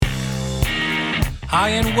Hi,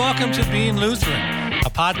 and welcome to Being Lutheran, a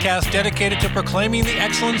podcast dedicated to proclaiming the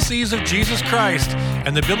excellencies of Jesus Christ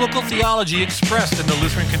and the biblical theology expressed in the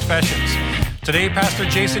Lutheran Confessions. Today, Pastor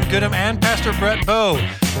Jason Goodham and Pastor Brett Bowe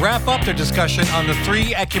wrap up their discussion on the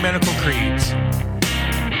three ecumenical creeds.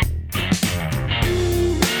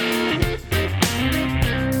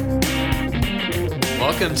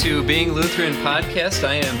 Welcome to Being Lutheran Podcast.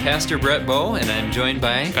 I am Pastor Brett Bowe, and I'm joined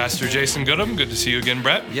by Pastor Jason Goodham. Good to see you again,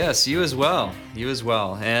 Brett. Yes, you as well. You as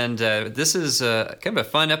well. And this is kind of a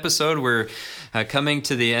fun episode. We're coming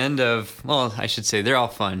to the end of, well, I should say they're all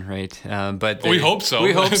fun, right? But we hope so.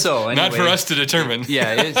 We hope so. Anyway, not for us to determine.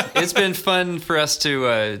 Yeah, it's been fun for us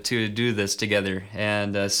to do this together,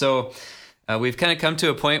 and so. We've kind of come to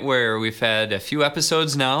a point where we've had a few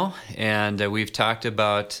episodes now, and we've talked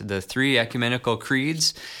about the three ecumenical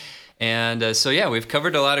creeds. And we've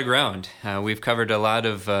covered a lot of ground. We've covered a lot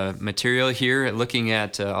of material here, looking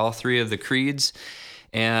at all three of the creeds.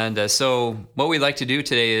 And so what we'd like to do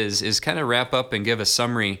today is kind of wrap up and give a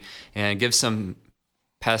summary and give some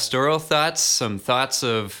pastoral thoughts, some thoughts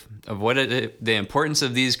of what the importance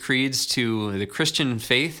of these creeds to the Christian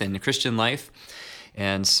faith and the Christian life.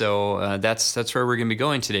 And so that's where we're going to be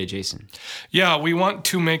going today, Jason. Yeah, we want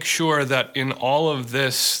to make sure that in all of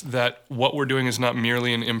this, that what we're doing is not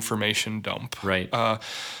merely an information dump. Right.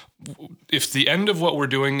 If the end of what we're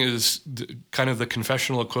doing is kind of the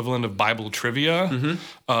confessional equivalent of Bible trivia,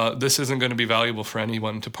 this isn't going to be valuable for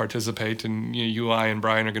anyone to participate, and you, I, and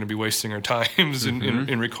Brian are going to be wasting our times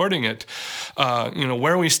in recording it.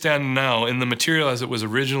 Where we stand now in the material as it was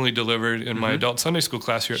originally delivered in my adult Sunday school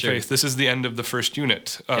class here at Faith, this is the end of the first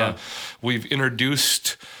unit. We've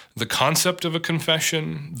introduced the concept of a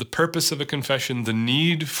confession, the purpose of a confession, the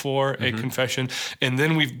need for a confession, and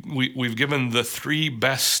then we've given the three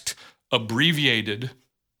best abbreviated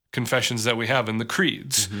confessions that we have in the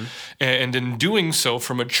creeds. And in doing so,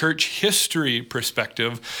 from a church history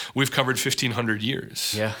perspective, we've covered 1,500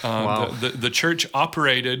 years. Yeah. Wow. The church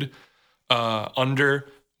operated under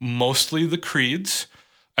mostly the creeds,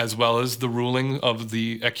 as well as the ruling of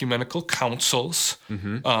the ecumenical councils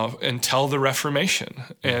until the Reformation.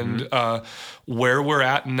 And where we're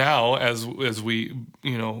at now, as we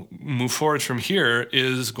move forward from here,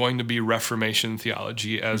 is going to be Reformation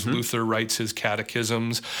theology, as Luther writes his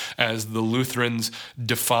catechisms, as the Lutherans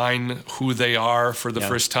define who they are for the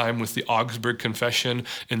first time with the Augsburg Confession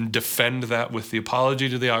and defend that with the apology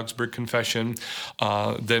to the Augsburg Confession.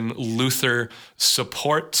 Then Luther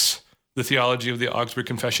supports the theology of the Augsburg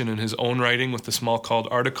Confession in his own writing with the Smalcald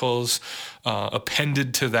Articles.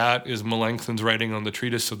 Appended to that is Melanchthon's writing on the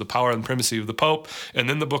Treatise of the Power and Primacy of the Pope. And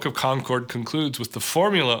then the Book of Concord concludes with the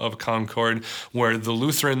Formula of Concord, where the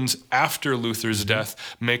Lutherans, after Luther's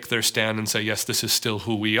death, make their stand and say, yes, this is still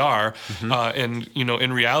who we are.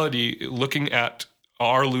 In reality, looking at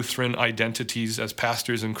our Lutheran identities as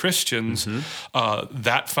pastors and Christians,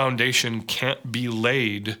 that foundation can't be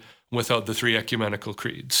laid without the three ecumenical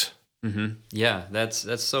creeds. Yeah,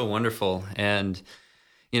 that's so wonderful. And,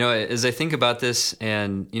 as I think about this,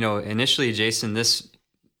 and, initially, Jason,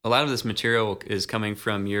 a lot of this material is coming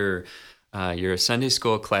from your Sunday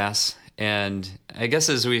school class. And I guess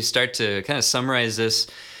as we start to kind of summarize this,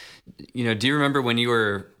 do you remember when you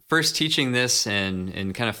were first teaching this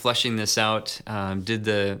and kind of fleshing this out?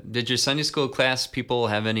 Did your Sunday school class people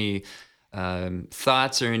have any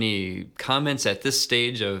thoughts or any comments at this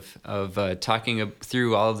stage of talking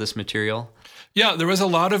through all of this material? Yeah, there was a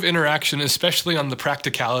lot of interaction, especially on the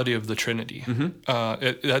practicality of the Trinity.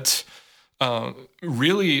 That's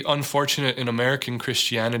really unfortunate in American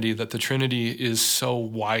Christianity that the Trinity is so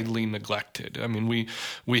widely neglected. I mean,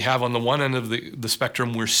 we have on the one end of the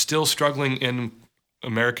spectrum, we're still struggling in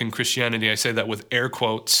American Christianity. I say that with air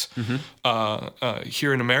quotes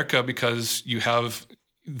here in America, because you have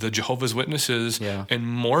the Jehovah's Witnesses and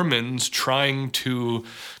Mormons trying to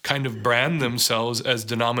kind of brand themselves as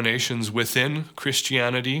denominations within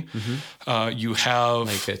Christianity. You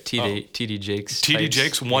have like T.D. Jakes. T.D.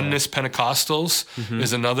 Jakes, Oneness Pentecostals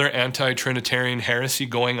is another anti-Trinitarian heresy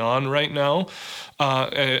going on right now.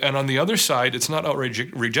 And on the other side, it's not outright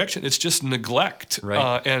rejection, it's just neglect.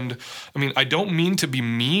 Right. And I mean, I don't mean to be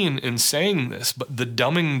mean in saying this, but the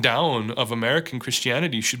dumbing down of American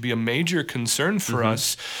Christianity should be a major concern for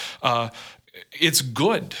us. It's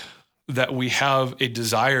good that we have a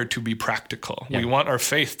desire to be practical. We want our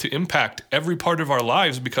faith to impact every part of our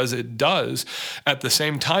lives, because it does. At the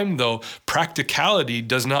same time, though, practicality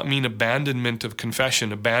does not mean abandonment of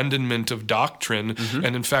confession, abandonment of doctrine.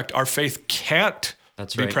 And in fact, our faith can't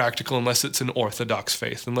be practical unless it's an orthodox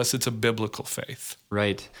faith, unless it's a biblical faith.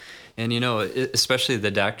 Right. And especially the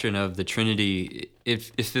doctrine of the Trinity.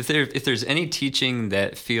 If there's any teaching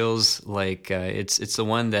that feels like it's the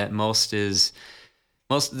one that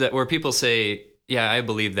where people say, yeah, I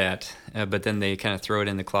believe that, but then they kind of throw it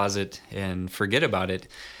in the closet and forget about it.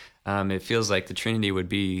 It feels like the Trinity would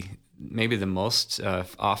be maybe the most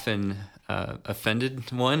often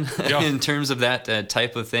offended one in terms of that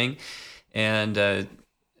type of thing. And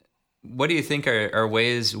what do you think are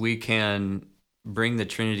ways we can bring the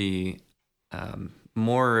Trinity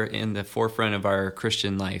more in the forefront of our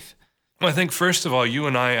Christian life? Well, I think, first of all, you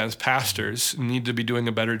and I as pastors need to be doing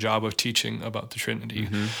a better job of teaching about the Trinity.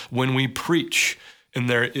 Mm-hmm. When we preach and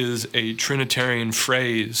there is a Trinitarian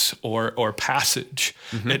phrase or passage,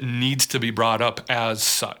 mm-hmm. it needs to be brought up as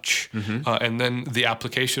such. Mm-hmm. And then the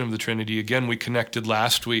application of the Trinity. Again, we connected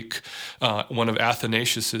last week. One of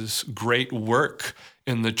Athanasius's great work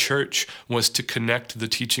in the church was to connect the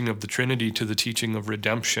teaching of the Trinity to the teaching of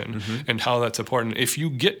redemption, mm-hmm. and how that's important. If you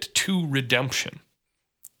get to redemption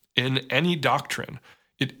in any doctrine,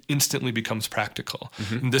 it instantly becomes practical.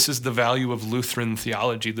 Mm-hmm. And this is the value of Lutheran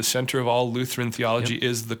theology. The center of all Lutheran theology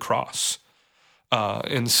is the cross.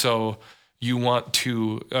 And so you want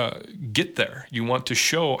to get there. You want to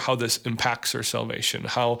show how this impacts our salvation,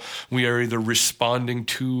 how we are either responding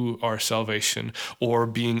to our salvation or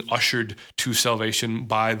being ushered to salvation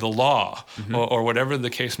by the law, mm-hmm. or whatever the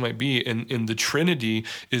case might be. And the Trinity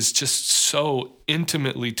is just so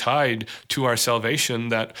intimately tied to our salvation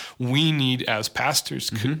that we need as pastors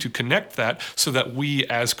mm-hmm. to connect that so that we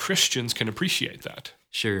as Christians can appreciate that.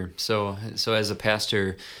 Sure. So as a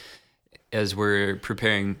pastor, as we're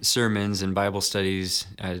preparing sermons and Bible studies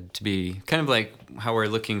to be kind of like how we're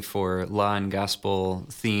looking for law and gospel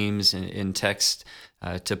themes in text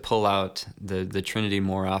to pull out the Trinity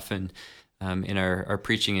more often in our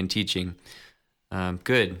preaching and teaching.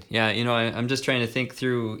 Good. Yeah, I'm just trying to think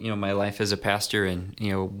through, my life as a pastor and,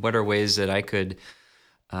 what are ways that I could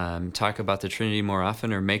talk about the Trinity more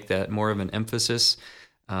often or make that more of an emphasis.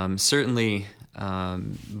 Certainly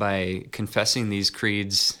by confessing these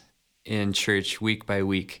creeds in church week by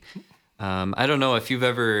week. I don't know if you've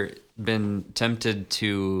ever been tempted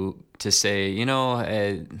to say,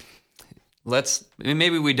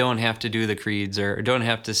 maybe we don't have to do the creeds or don't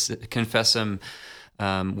have to confess them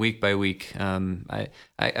week by week. I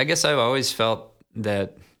guess I've always felt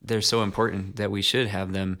that they're so important that we should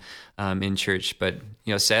have them in church. But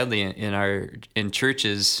sadly, in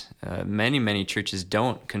churches, many churches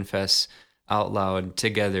don't confess out loud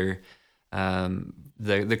together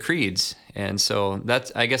the creeds. And so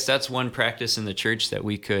I guess that's one practice in the church that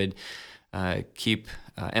we could keep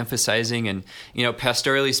emphasizing. And,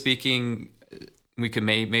 pastorally speaking, we could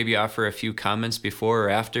maybe offer a few comments before or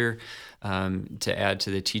after to add to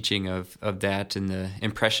the teaching of that and the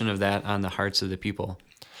impression of that on the hearts of the people.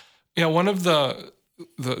 Yeah, one of the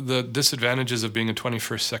disadvantages of being a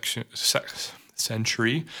 21st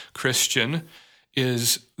century Christian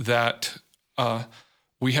is that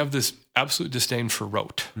we have this absolute disdain for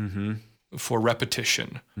rote, mm-hmm. for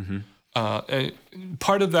repetition. Mm-hmm.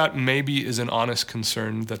 Part of that maybe is an honest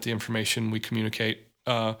concern that the information we communicate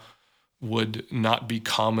would not be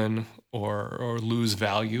common or lose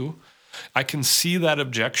value. I can see that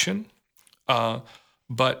objection,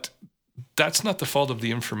 but that's not the fault of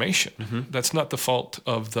the information. Mm-hmm. That's not the fault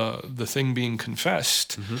of the thing being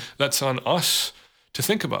confessed. Mm-hmm. That's on us to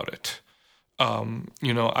think about it.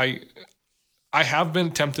 I have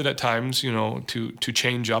been tempted at times, to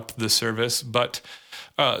change up the service, but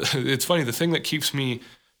it's funny. The thing that keeps me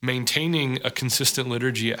maintaining a consistent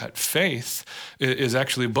liturgy at Faith is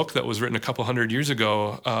actually a book that was written a couple hundred years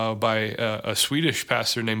ago by a Swedish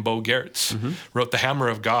pastor named Bo Giertz, mm-hmm. wrote The Hammer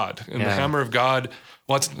of God. And The Hammer of God,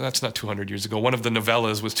 that's not 200 years ago. One of the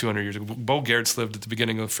novellas was 200 years ago. Bo Giertz lived at the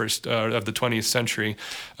beginning of the 20th century.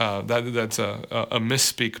 That's a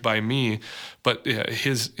misspeak by me. But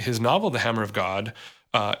his novel, The Hammer of God,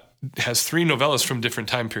 has three novellas from different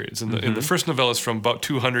time periods. In the first novella is from about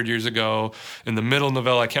 200 years ago. In the middle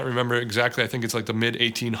novella, I can't remember exactly. I think it's like the mid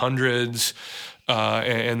 1800s.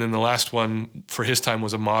 And then the last one for his time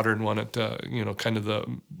was a modern one at kind of the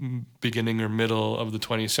beginning or middle of the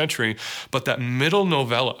 20th century. But that middle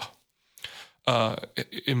novella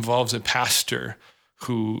involves a pastor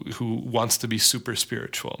who wants to be super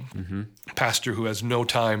spiritual, mm-hmm. pastor who has no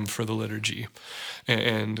time for the liturgy.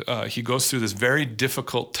 And he goes through this very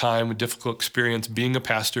difficult time, a difficult experience being a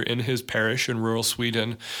pastor in his parish in rural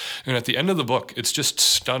Sweden. And at the end of the book, it's just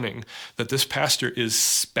stunning that this pastor is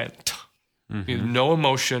spent. Mm-hmm. He has no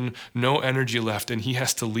emotion, no energy left, and he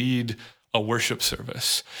has to lead a worship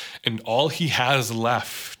service. And all he has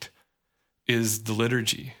left is the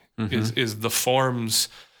liturgy, mm-hmm. is the forms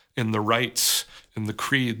in the rites, in the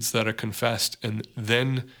creeds that are confessed, and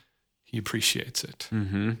then he appreciates it.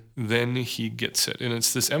 Then he gets it. And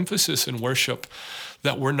it's this emphasis in worship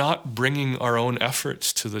that we're not bringing our own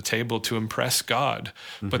efforts to the table to impress God,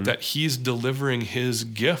 but that he's delivering his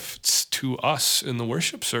gifts to us in the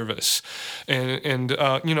worship service. And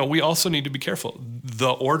we also need to be careful.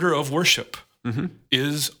 The order of worship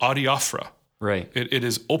is adiaphora. Right. It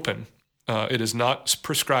is open. It is not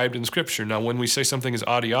prescribed in Scripture. Now, when we say something is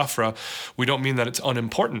adiaphora, we don't mean that it's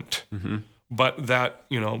unimportant, but that,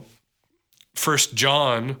 1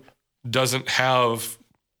 John doesn't have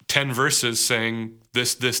 10 verses saying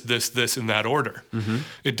this, in that order.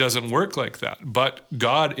 It doesn't work like that. But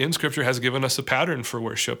God in Scripture has given us a pattern for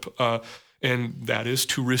worship, and that is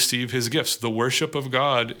to receive his gifts. The worship of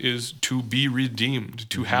God is to be redeemed.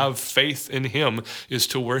 To have faith in him is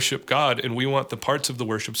to worship God. And we want the parts of the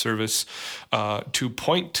worship service to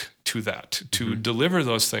point to that, to deliver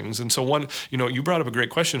those things. And so you brought up a great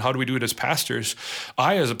question. How do we do it as pastors?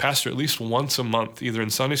 I, as a pastor, at least once a month, either in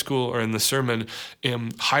Sunday school or in the sermon,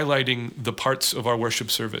 am highlighting the parts of our worship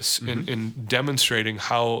service and demonstrating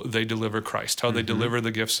how they deliver Christ, how they deliver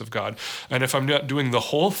the gifts of God. And if I'm not doing the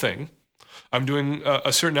whole thing, I'm doing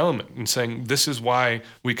a certain element and saying, this is why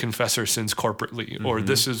we confess our sins corporately, or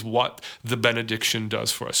this is what the benediction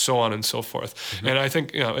does for us, so on and so forth. And I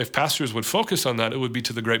think, if pastors would focus on that, it would be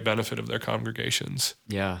to the great benefit of their congregations.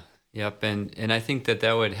 Yeah. Yep. And I think that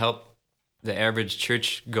would help the average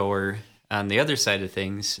churchgoer on the other side of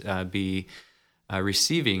things be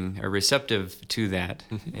receiving or receptive to that.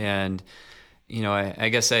 And, I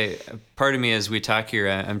guess part of me as we talk here,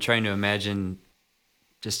 I'm trying to imagine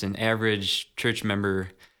just an average church member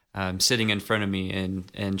sitting in front of me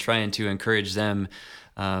and trying to encourage them,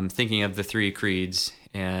 thinking of the three creeds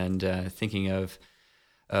and thinking of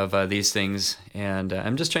these things. And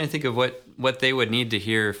I'm just trying to think of what they would need to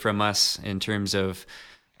hear from us in terms of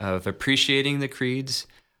appreciating the creeds,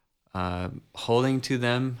 holding to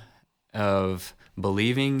them, of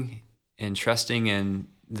believing and trusting in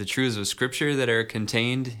the truths of Scripture that are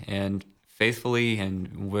contained and faithfully and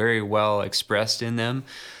very well expressed in them.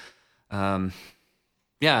 I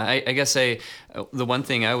guess the one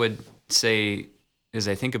thing I would say as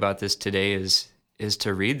I think about this today is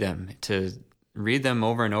to read them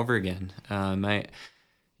over and over again. I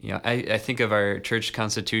think of our church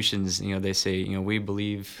constitutions. They say we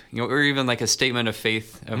believe, or even like a statement of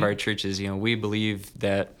faith of our churches. We believe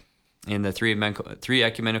that in the three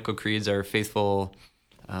ecumenical creeds are faithful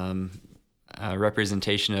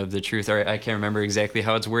representation of the truth. Or I can't remember exactly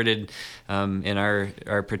how it's worded in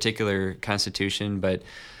our particular constitution, but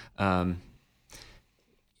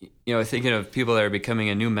thinking of people that are becoming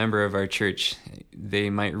a new member of our church, they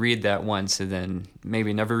might read that once and then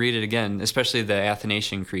maybe never read it again, especially the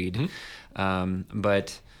Athanasian Creed.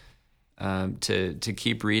 But to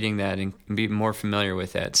keep reading that and be more familiar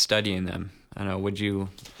with that, studying them. I don't know,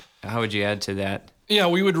 how would you add to that? Yeah,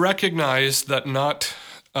 we would recognize that not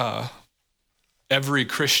every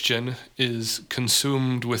Christian is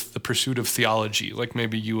consumed with the pursuit of theology, like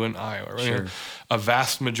maybe you and I are. Sure. A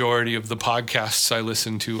vast majority of the podcasts I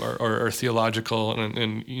listen to are theological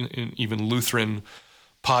and even Lutheran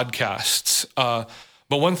podcasts. But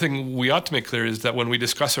one thing we ought to make clear is that when we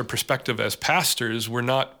discuss our perspective as pastors, we're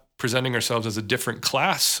not presenting ourselves as a different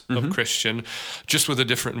class of Christian, just with a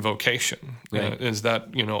different vocation. Right. Is that,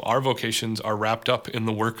 our vocations are wrapped up in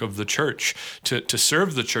the work of the church, to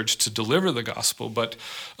serve the church, to deliver the gospel. But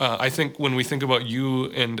I think when we think about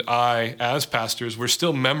you and I as pastors, we're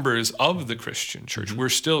still members of the Christian church. We're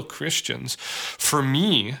still Christians. For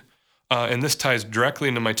me, and this ties directly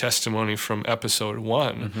into my testimony from episode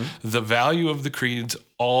 1, the value of the creeds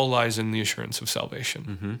all lies in the assurance of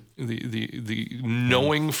salvation, the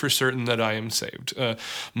knowing for certain that I am saved.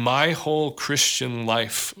 My whole Christian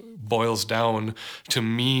life boils down to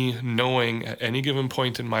me knowing at any given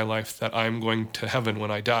point in my life that I'm going to heaven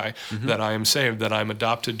when I die, that I am saved, that I'm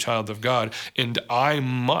adopted child of God, and I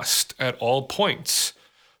must at all points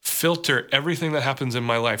filter everything that happens in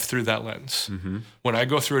my life through that lens. When I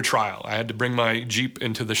go through a trial, I had to bring my Jeep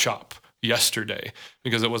into the shop yesterday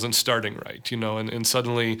because it wasn't starting right, and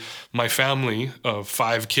suddenly my family of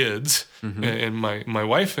 5 kids and my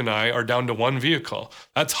wife and I are down to one vehicle.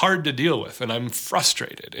 That's hard to deal with, and I'm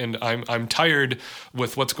frustrated, and I'm tired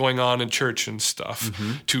with what's going on in church and stuff.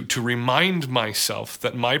 To remind myself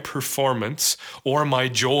that my performance or my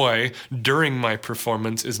joy during my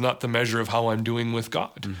performance is not the measure of how I'm doing with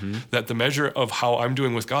God. That the measure of how I'm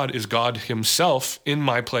doing with God is God himself in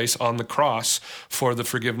my place on the cross for the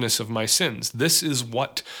forgiveness of my sins. This is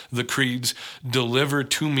what the creeds deliver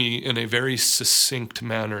to me in a very succinct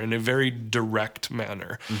manner, in a very direct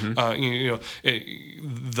manner. The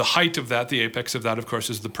height of that, the apex of that, of course,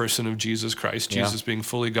 is the person of Jesus Christ, Jesus being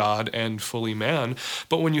fully God and fully man.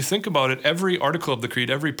 But when you think about it, every article of the creed,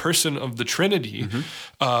 every person of the Trinity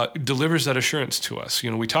delivers that assurance to us.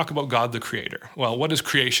 We talk about God the Creator. Well, what does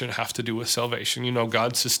creation have to do with salvation?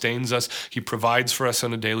 God sustains us. He provides for us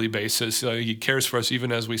on a daily basis. He cares for us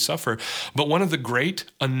even as we suffer. But one of the great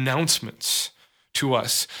announcements to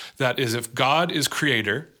us that is, if God is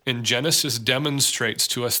creator, and Genesis demonstrates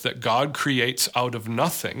to us that God creates out of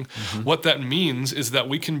nothing, what that means is that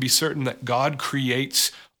we can be certain that God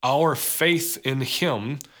creates our faith in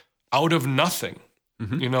him out of nothing.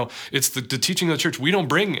 It's the teaching of the church. We don't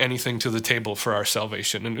bring anything to the table for our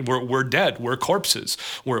salvation, and we're dead. We're corpses.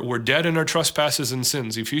 We're dead in our trespasses and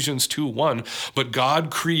sins. Ephesians 2:1. But God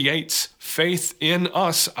creates faith in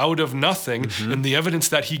us out of nothing, and the evidence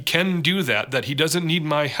that he can do that he doesn't need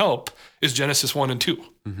my help, is Genesis 1 and 2.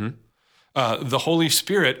 The Holy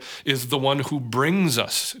Spirit is the one who brings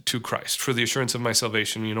us to Christ for the assurance of my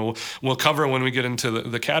salvation. We'll cover when we get into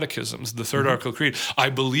the catechisms, the third article creed. I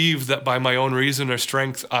believe that by my own reason or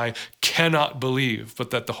strength, I cannot believe,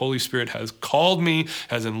 but that the Holy Spirit has called me,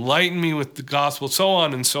 has enlightened me with the gospel, so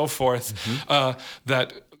on and so forth,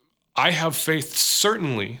 that I have faith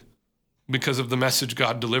certainly because of the message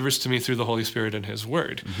God delivers to me through the Holy Spirit and his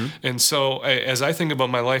word. And so as I think about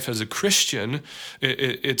my life as a Christian,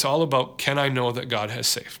 it's all about, can I know that God has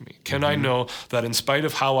saved me? Can I know that in spite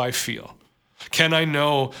of how I feel, can I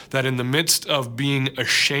know that in the midst of being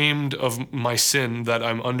ashamed of my sin, that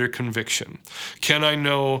I'm under conviction? Can I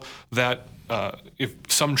know that if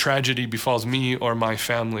some tragedy befalls me or my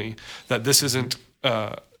family, that this isn't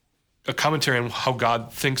a commentary on how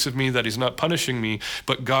God thinks of me, that he's not punishing me,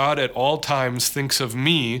 but God at all times thinks of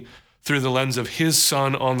me through the lens of his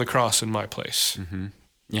son on the cross in my place.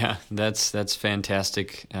 Yeah, that's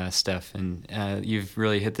fantastic stuff. And you've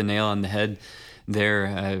really hit the nail on the head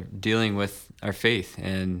there, dealing with our faith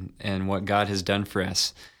and what God has done for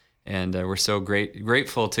us. And we're so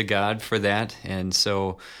grateful to God for that. And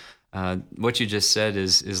so what you just said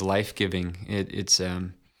is life-giving.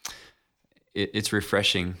 It's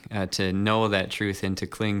refreshing to know that truth and to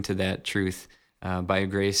cling to that truth by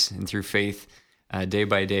grace and through faith day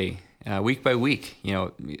by day, week by week.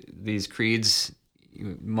 These creeds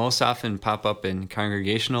most often pop up in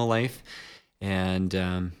congregational life, and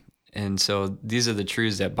so these are the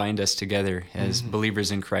truths that bind us together as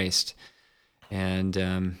believers in Christ. And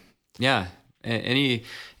any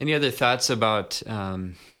other thoughts about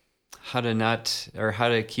how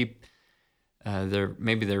to keep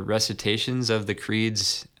their recitations of the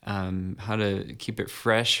creeds, how to keep it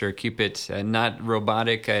fresh or keep it not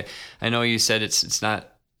robotic? I know you said it's not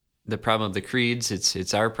the problem of the creeds;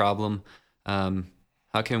 it's our problem.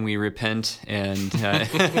 How can we repent? And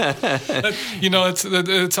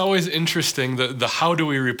it's always interesting the how do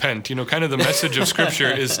we repent? Kind of the message of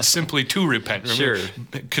Scripture is simply to repent. Sure,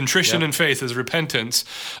 contrition and faith is repentance.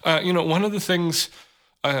 One of the things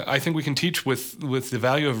I think we can teach with the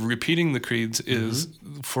value of repeating the creeds is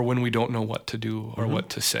for when we don't know what to do or what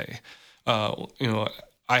to say.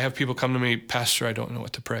 I have people come to me, Pastor, I don't know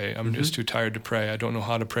what to pray. I'm just too tired to pray. I don't know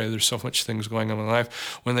how to pray. There's so much things going on in my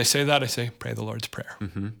life. When they say that, I say, pray the Lord's Prayer.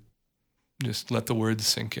 Just let the words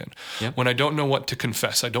sink in. Yep. When I don't know what to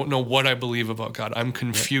confess, I don't know what I believe about God, I'm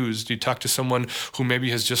confused. You talk to someone who maybe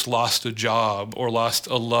has just lost a job or lost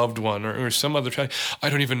a loved one or some other tragedy. I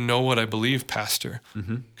don't even know what I believe, Pastor.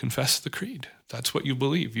 Confess the creed. That's what you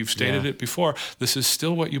believe. You've stated it before. This is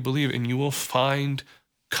still what you believe, and you will find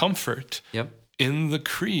comfort in the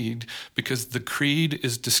creed, because the creed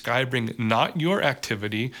is describing not your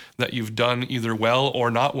activity that you've done either well or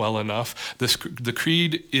not well enough. The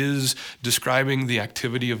creed is describing the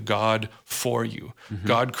activity of God for you.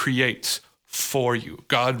 God creates for you.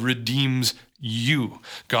 God redeems you.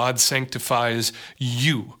 God sanctifies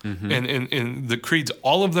you. And the creeds,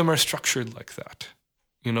 all of them are structured like that.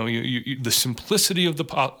 The simplicity of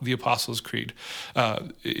the Apostles' Creed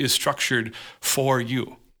is structured for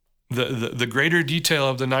you. The greater detail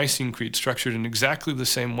of the Nicene Creed structured in exactly the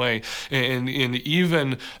same way, and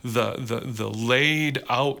even the laid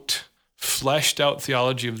out, fleshed out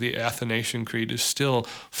theology of the Athanasian Creed is still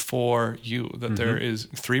for you. That there is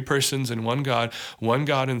three persons in one God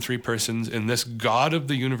in three persons, and this God of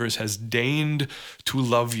the universe has deigned to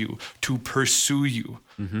love you, to pursue you,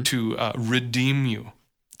 to redeem you,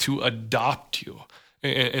 to adopt you,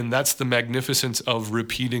 and that's the magnificence of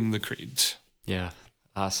repeating the creeds. Yeah.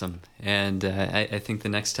 Awesome. And I think the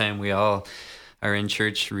next time we all are in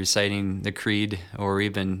church reciting the creed or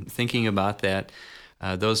even thinking about that,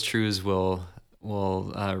 those truths will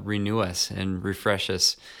renew us and refresh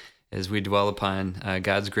us as we dwell upon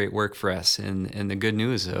God's great work for us and the good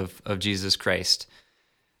news of Jesus Christ.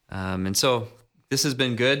 And so this has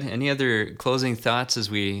been good. Any other closing thoughts as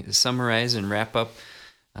we summarize and wrap up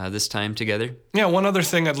this time together? Yeah, one other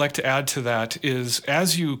thing I'd like to add to that is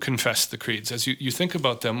as you confess the creeds, as you think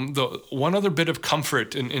about them, the one other bit of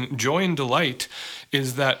comfort and joy and delight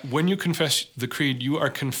is that when you confess the creed, you are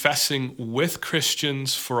confessing with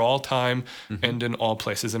Christians for all time and in all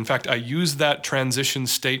places. In fact, I use that transition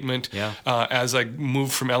statement as I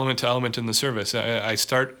move from element to element in the service. I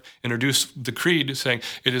introduce the creed saying,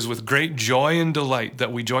 it is with great joy and delight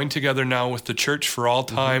that we join together now with the church for all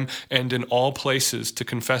time and in all places to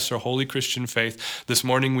confess our holy Christian faith. This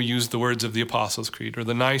morning we used the words of the Apostles' Creed or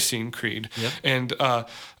the Nicene Creed. Yep. And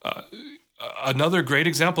another great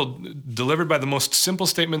example delivered by the most simple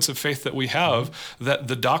statements of faith that we have, that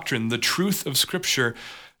the doctrine, the truth of Scripture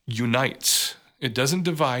unites. It doesn't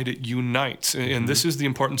divide, it unites. And this is the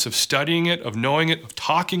importance of studying it, of knowing it, of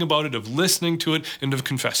talking about it, of listening to it, and of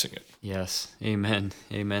confessing it. Yes, amen.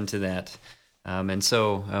 Amen to that. And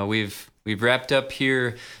so we've wrapped up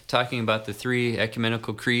here talking about the three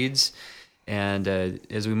ecumenical creeds. And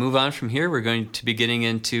as we move on from here, we're going to be getting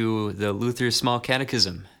into the Luther Small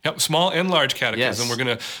Catechism. Yep, Small and Large Catechism. Yes. We're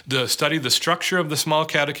going to study the structure of the Small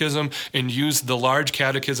Catechism and use the Large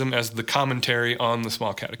Catechism as the commentary on the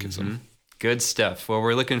Small Catechism. Good stuff. Well,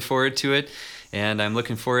 we're looking forward to it. And I'm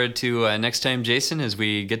looking forward to next time, Jason, as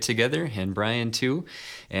we get together, and Brian too.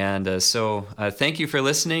 And so thank you for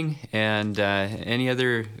listening. And any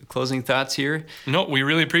other closing thoughts here? No, we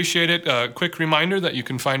really appreciate it. Quick reminder that you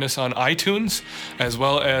can find us on iTunes, as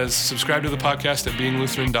well as subscribe to the podcast at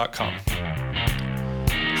beinglutheran.com.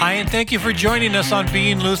 Hi, and thank you for joining us on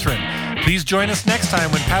Being Lutheran. Please join us next time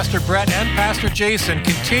when Pastor Brett and Pastor Jason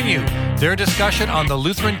continue their discussion on the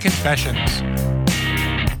Lutheran Confessions.